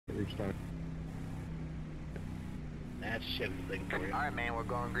restart. That's shit thing for you. Alright, man, we're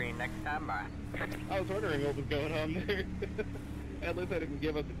going green next time. Bye. I was wondering what was going on there. At least I didn't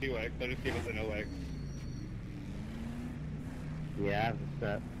give us a 2X, I just gave us an 0X. Yeah, I have it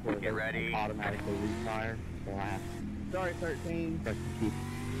set for Get ready. automatically refire. So I have Sorry, 13. press the key.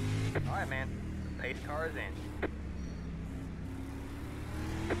 Alright, man. Pace car is in.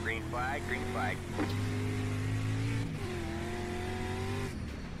 Green flag, green flag.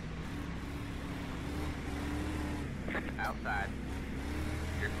 Outside.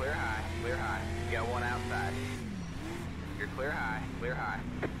 You're clear high, clear high. You got one outside. You're clear high, clear high.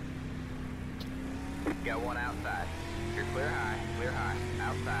 You got one outside. You're clear high,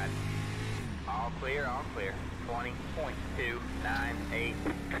 outside. All clear, all clear. 20.298.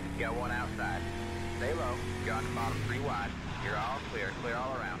 You got one outside. Stay low. You're on the bottom 3 wide. You're all clear, clear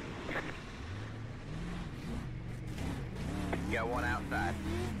all around. You got one outside.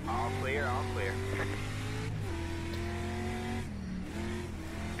 All clear, all clear.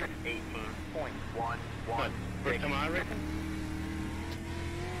 18.116. First time I reckon?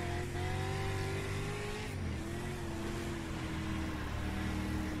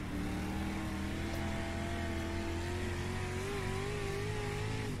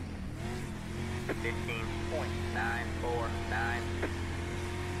 $15.949.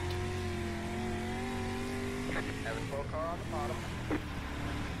 Have a slow car on the bottom.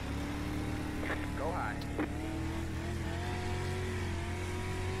 Go high.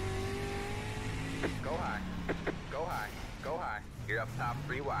 Go high. Go high. Go high. You're up top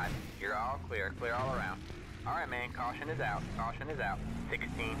 3 wide. You're all clear. Clear all around. Alright, man. Caution is out. Caution is out.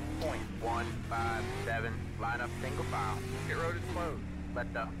 16.157. Line up single file. Pit road is closed.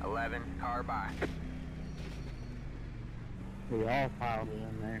 Let the 11 car by. We all piled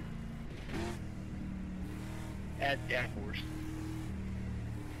in there. At Jack Horse.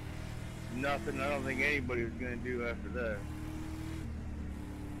 Nothing I don't think anybody was going to do after that.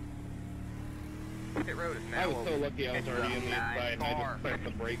 Pit road is now I was so lucky I was It's already a on the inside and I car. just pressed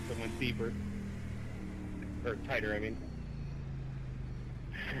the brakes and went deeper. Or tighter, I mean.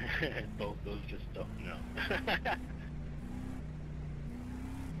 Both those just don't know.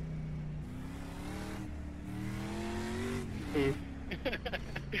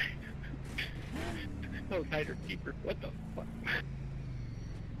 Oh, tighter, deeper. What the fuck?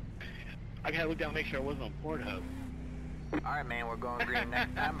 I gotta look down and make sure I wasn't on Pornhub. Alright, man. We're going green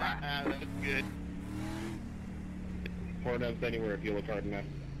next time. Bye. That's good. Pornhub's anywhere if you look hard enough.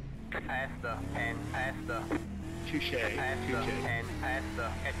 Pass the pen. Pass the. Touche. Pass the Touche. pen. Pass the.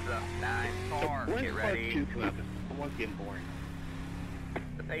 It's the 9 So car. when's Get part ready. 2 come out? This one's getting boring.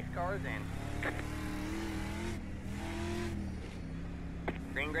 The pace car is in.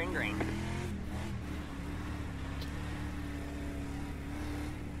 Green, green, green.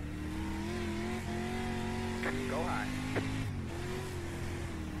 Go high.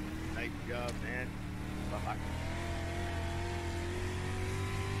 Nice job, man. Fuck.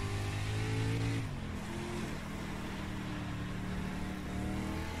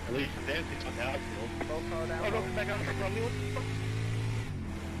 At least the dancing's on the outfield. Slow car down. Oh, no, low. back on the front. What the fuck?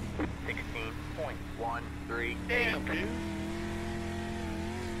 16.13. Damn, dude.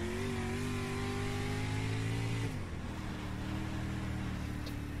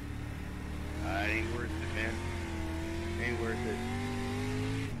 It ain't worth it, man. Ain't worth it.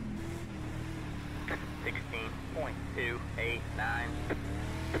 16.289.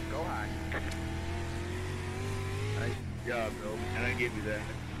 Go high. Nice job, bro. And I give you that.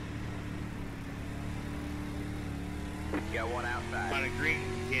 You got one outside. On a green,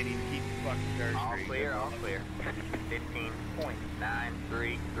 you can't even keep the fucking car All straight. clear, all clear.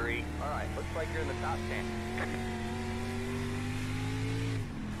 15.933. Alright, looks like you're in the top 10.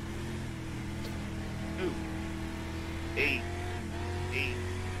 2, 8, 8.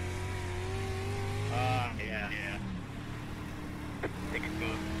 Yeah.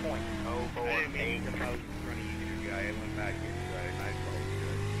 16.048. I didn't mean to come out in front of you, guy. I went back inside. I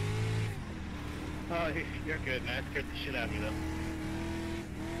apologize. Oh, you're good, man. That scared the shit out of me, though.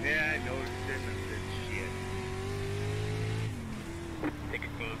 Yeah, I noticed it and I said shit.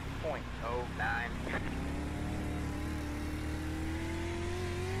 16.09.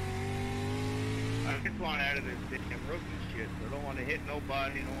 I just want out of this damn rookie shit. So I don't want to hit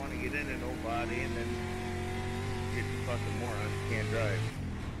nobody, don't want to get into nobody, and then get the fucking morons who can't drive.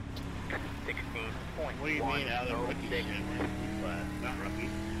 16.106. What do you mean out of the rookie shit, man? Class, not rookie.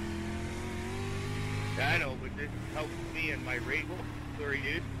 Yeah, I know, but this helps me in my rate. Sorry,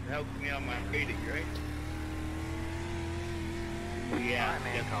 dude. It helps me on my rating, right? Yeah. Alright,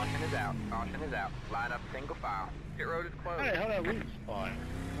 man. Caution is out. Caution is out. Line up single file. Pit road is closed. How the hell did I lose spawn?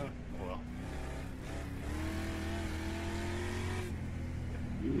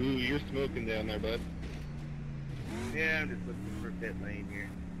 you're smoking down there, bud. Yeah, I'm just looking for a pit lane here.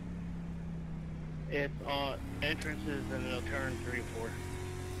 It's entrances and it'll turn 3 or 4.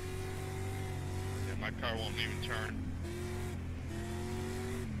 Yeah, my car won't even turn.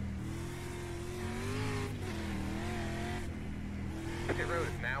 Pit road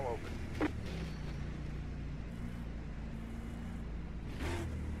is now open.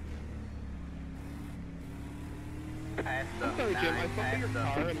 Past the I'm sorry, Jim. I 9, saw your past the...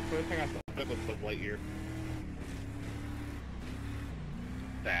 car, and the first thing I thought of was Buzz Lightyear.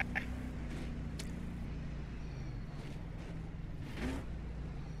 Back.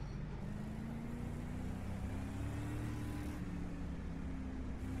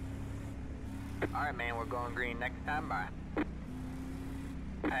 Alright, man, we're going green next time by.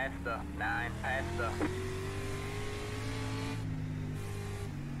 Past the 9, past the...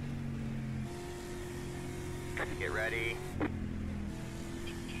 Get ready.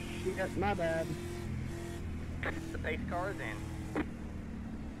 Shit, my bad. The pace car is in.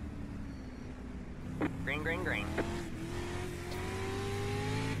 Green, green, green.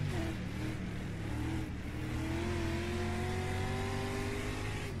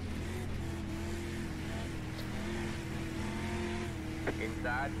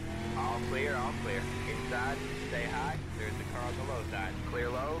 Inside, all clear, all clear. Inside, stay high. There's the car on the low side. Clear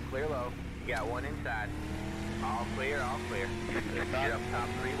low, clear low. You got one inside. All clear, all clear. You're up top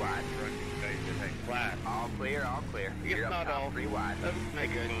 3 wide. Flat. All clear, all clear. It's You're up not top all. 3 wide. That's not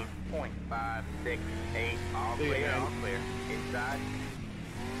good. 16.5, 6, 8. All See you, clear, man. all clear. Inside.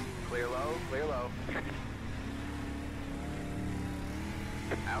 Clear low, clear low.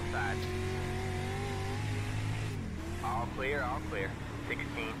 Outside. All clear, all clear.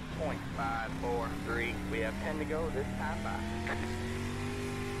 16.543. We have 10 to go this time by.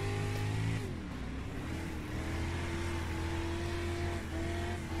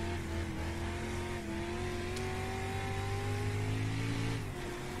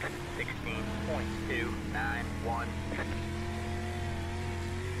 .291.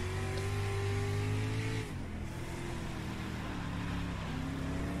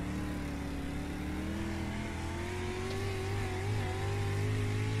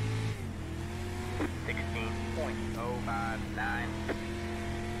 .059.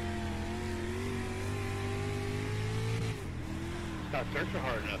 Stop searching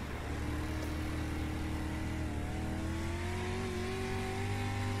hard enough.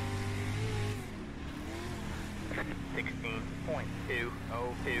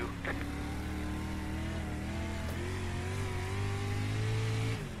 .202.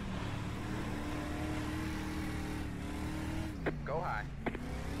 Go high.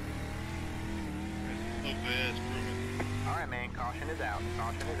 So fast, Alright, man, caution is out.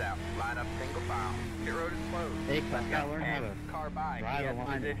 Caution is out. Line up single file. Pit road is closed. Hey, I gotta learn how And to car by. drive He a had line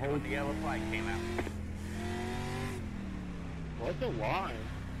and position when hold. the yellow flag came out. What's the line?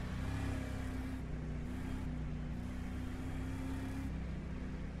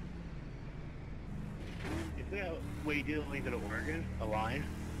 Is that what you do leave it at Oregon? A line?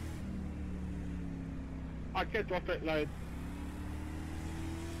 I can't drop that line.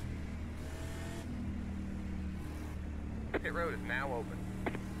 Pit road is now open.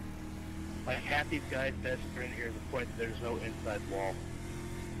 Like half these guys that are in here to the point that there's no inside wall.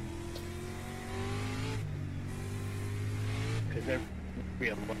 Because they're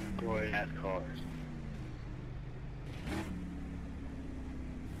real destroyed ass cars.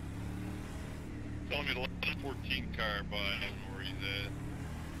 Telling me the 1114 car by, I don't know where he's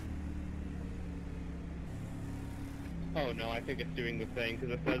at. Oh no, I think it's doing the thing,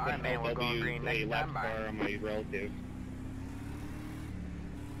 because it says Alright, an man, we're going LW green a next lap time by. bar on my relative.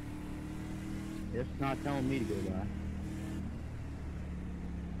 It's not telling me to go by.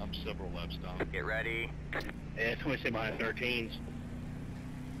 I'm several laps down. Get ready. And it's only say my 13s.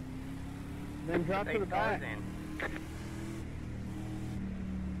 Then drop to Pace the car is back.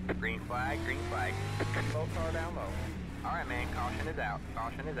 in. Green flag, green flag. Low car down low. Alright, man, caution is out.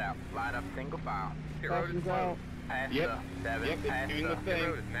 Caution is out. Line up single file. Pit road is Caution's closed. out. Past Yep. the 7, Yep, it's past doing the the pit thing.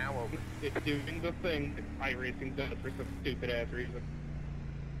 road is now open. It's doing the thing that iRacing does for some stupid ass reason.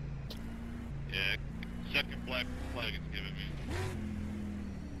 Yeah, second black flag is giving me.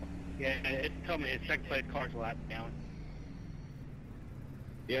 Yeah, it's telling me it's second place cars lap down.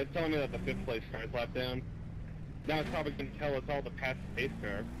 Yeah, it's telling me that the 5th place car is lap down. Now it's probably going to tell us all the past pace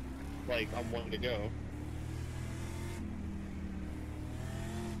car. Like, I'm 1 to go.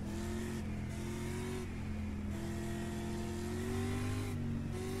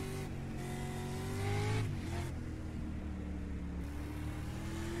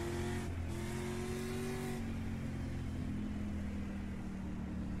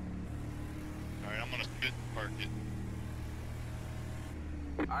 Just park it.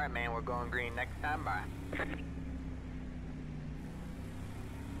 Alright, man, we're going green next time. Bye.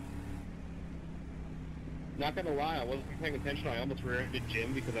 Not gonna lie, I wasn't paying attention. I almost rear-ended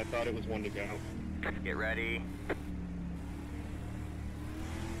Jim because I thought it was one to go. Get ready.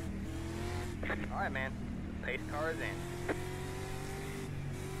 Alright, man. Pace car is in.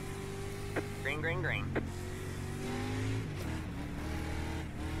 Green, green, green.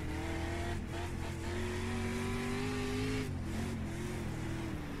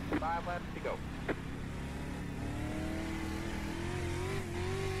 5 laps to go.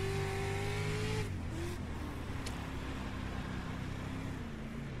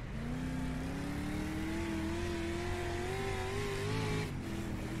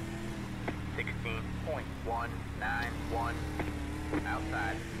 .191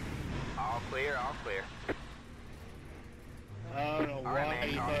 outside. All clear, all clear. I don't know All why right,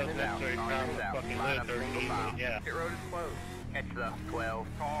 he man, does caution is out. that, so he's Caution trying is to out. fucking Line live up there single easily, file. yeah. Pit road is closed. Catch the 12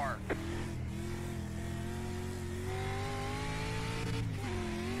 car.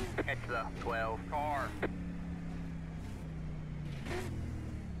 Catch the 12 car.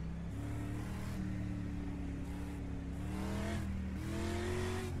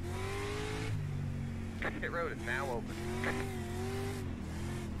 Pit road is now open.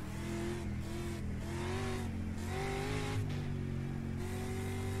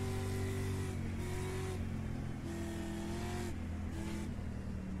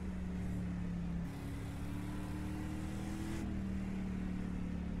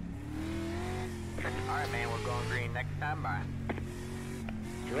 Alright, man, we're going green next time. Bye.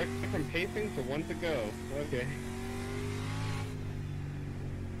 Direct from pacing to one to go. Okay.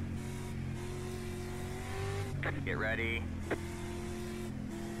 Get ready.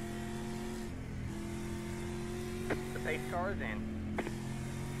 The pace car is in.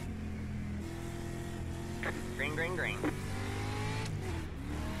 Green, green, green.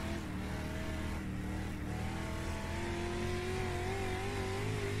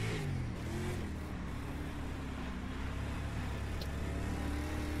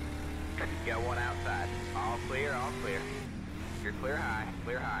 Got one outside. All clear, all clear. You're clear high,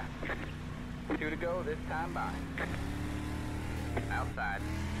 clear high. 2 to go this time. By. Outside.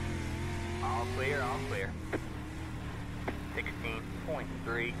 All clear, all clear.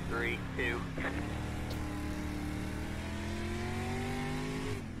 16.332.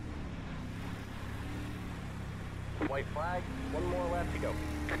 White flag, one more lap to go.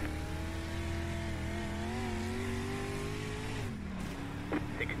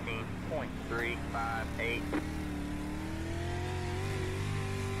 16.358.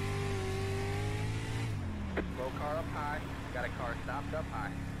 Low car up high. Got a car stopped up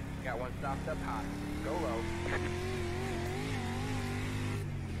high. Got one stopped up high. Go low.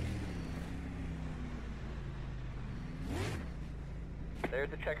 There's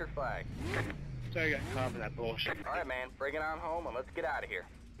the checker flag. So I got caught in that bullshit. Alright, man, bring it on home and let's get out of here.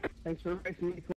 Thanks for racing me.